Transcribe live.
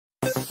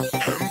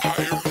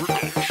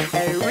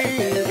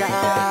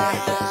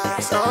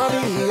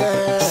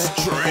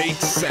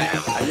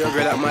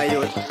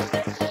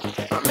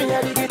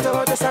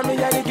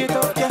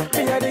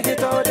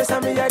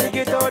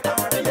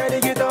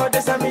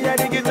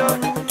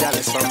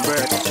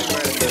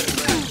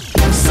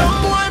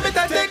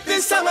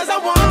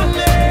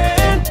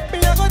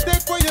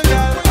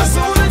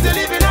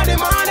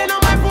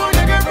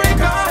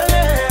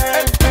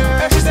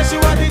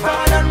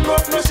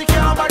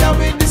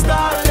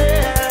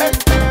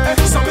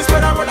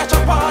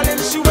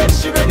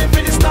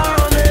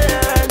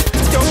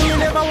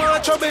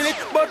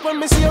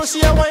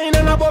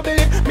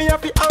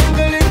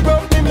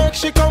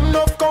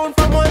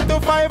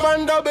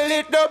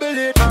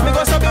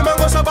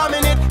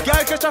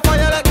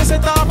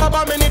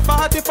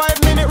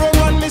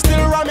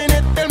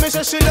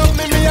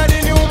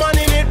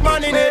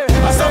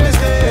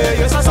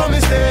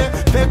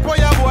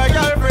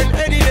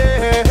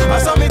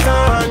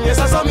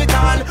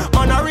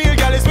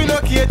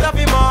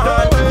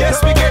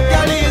Yes, we get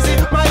girl easy.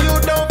 My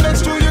youth don't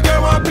flex through, you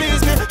girl won't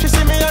please me. She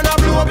see me and I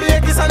blow up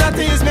the kiss and I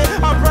tease me.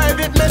 A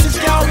private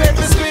message can't wait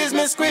to squeeze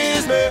me,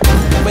 squeeze me.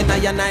 When I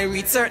and I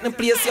reach certain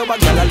place, your girl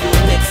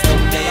alone next to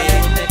me.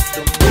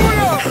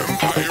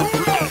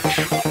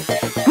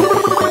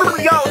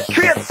 Yo,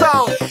 straight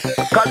sound.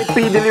 Cali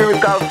P the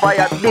lyrical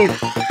fire this.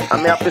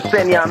 And me have to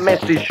send you a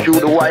message through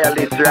the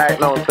wireless right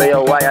now. So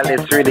your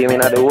wireless Riddim in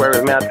the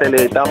world. Me I tell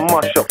you, it a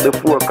mash up the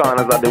four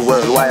corners of the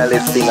world.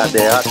 Wireless thing at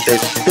the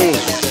hottest thing.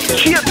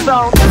 Straight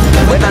sound.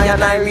 When I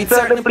and I reach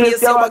certain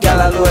place, your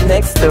girl alone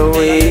next to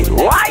me.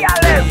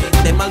 Wireless.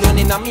 Them alone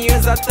in a me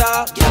ears a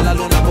talk. Girl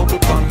alone a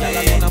bubble from me.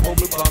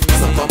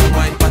 So come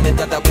wine pon the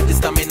dada with the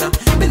stamina.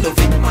 Me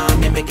love it,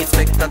 mommy, make it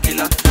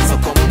spectacular. So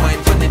come wine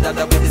pon the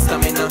dada with the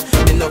stamina.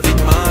 Me love it,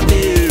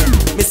 mommy.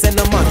 Me send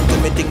a man to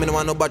me think me no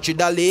want no battery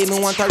dolly. Me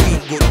want a real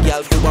good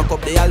girl to walk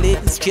up the alley,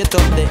 straight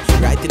up there.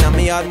 Right in a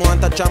me yard, me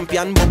want a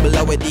champion bubble.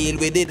 I will deal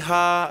with it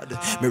hard.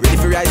 Me ready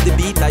for rise the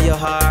beat of your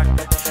heart.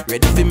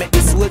 Ready for make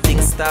this whole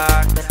thing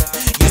start.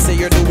 You say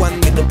you're the one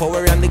with the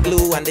power and the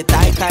glue and the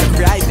tight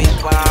private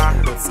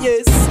parts.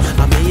 Yes,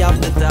 and me have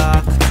the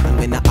dark. And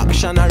when the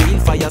action a real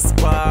fire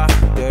spark,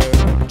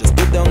 girl, just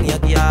put down your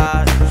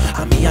guard.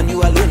 And me and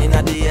you alone in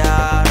the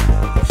yard.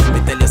 Me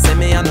tell you say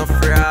me a no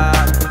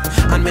fraud.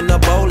 And me no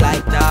bow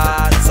like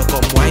that. So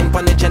come wine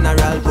pon the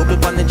general, bubble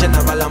pon the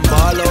general and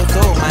ball out,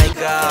 oh my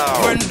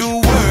God. When the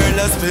world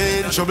has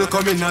been trouble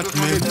coming at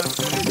me.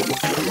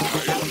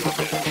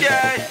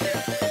 Yeah,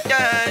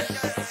 yeah,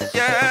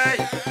 yeah.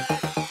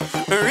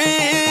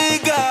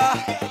 Riga.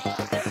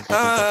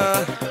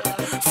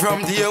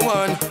 From day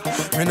one,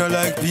 me no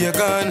like be a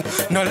gun.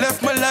 No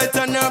left my light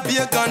and no be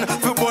a gun.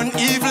 For one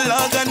evil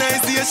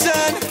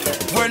organization.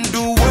 When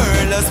the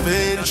world has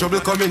been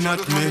trouble coming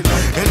at me,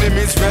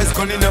 enemies rise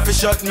gun enough to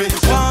shot me.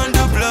 Want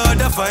the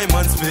blood of I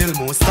man spill,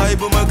 most I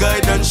be my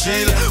guide and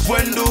shield.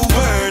 When the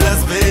world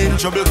has been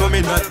trouble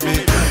coming at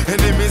me,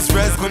 enemies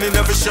rise gun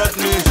enough to shot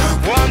me.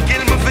 Want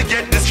kill me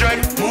forget the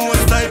stripe,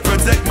 most I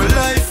protect my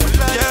life.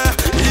 Yeah,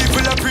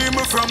 evil a bring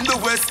me from the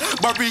west,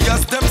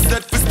 barriers them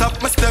set to stop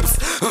my steps.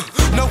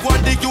 No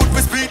one the youth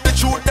we speak the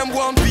truth, them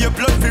want be a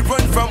blood we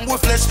run from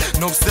with flesh.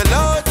 No sell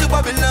out to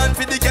Babylon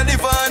for the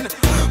Caliban.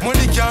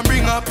 Money can't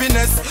bring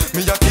happiness.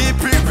 Me a keep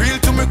it real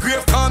to my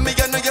grave. Call me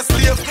a no your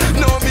slave.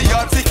 No me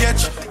hard to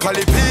catch.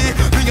 Cali P,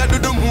 me a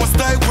do the most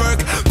I work.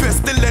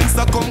 Pestilence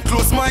a come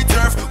close my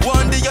turf.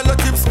 One day yellow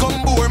tips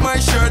come bore my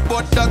shirt,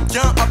 but that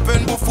can't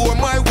happen before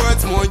my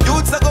words. More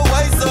youths a go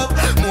wise up,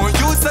 more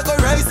youths a go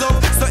rise up.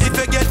 So if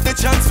you get the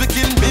chance to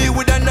kill me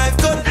with a knife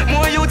gun,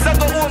 more youths a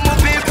go home, more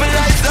people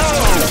rise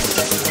up.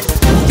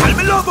 Tell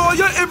me love how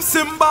your hip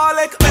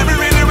symbolic. Let me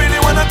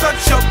really wanna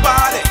touch your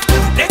body.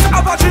 Let's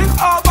have a drink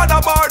over the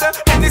border.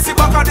 And this is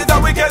back on it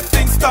that we get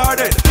things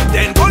started.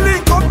 Then go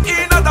link up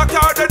in at the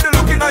car. Then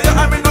looking at your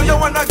eye, me know you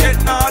wanna get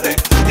naughty.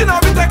 You know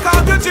me take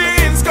off your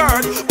jeans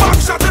skirt. Back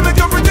shot to make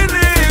your pretty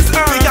knees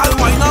hurt. The girl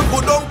wine and go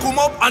down, come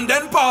up and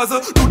then pause.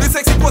 Do the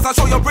sexy pose and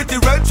show your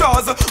pretty red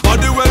jaws.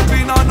 Body well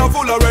clean and no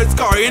full of red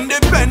scar.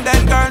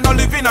 Independent girl, no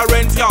live in a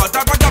rent yard.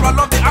 Type of girl I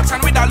love the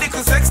action with a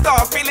little sex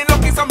star. Feeling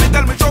lucky, some me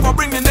tell me trouble,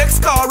 bring the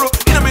next car.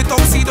 In a me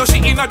tuxedo, she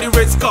in a the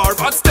red scarf.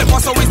 Hot step,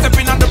 so we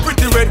stepping on the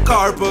pretty red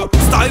carpet.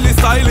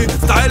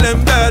 Style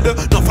embed.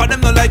 None of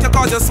them no like you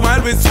cause you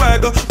smile with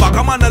swag. Back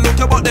a man a look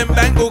you but them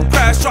bang go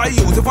crash. Try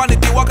use if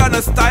vanity, what kind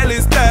of style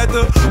is that?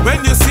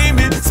 When you see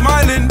me,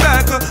 smile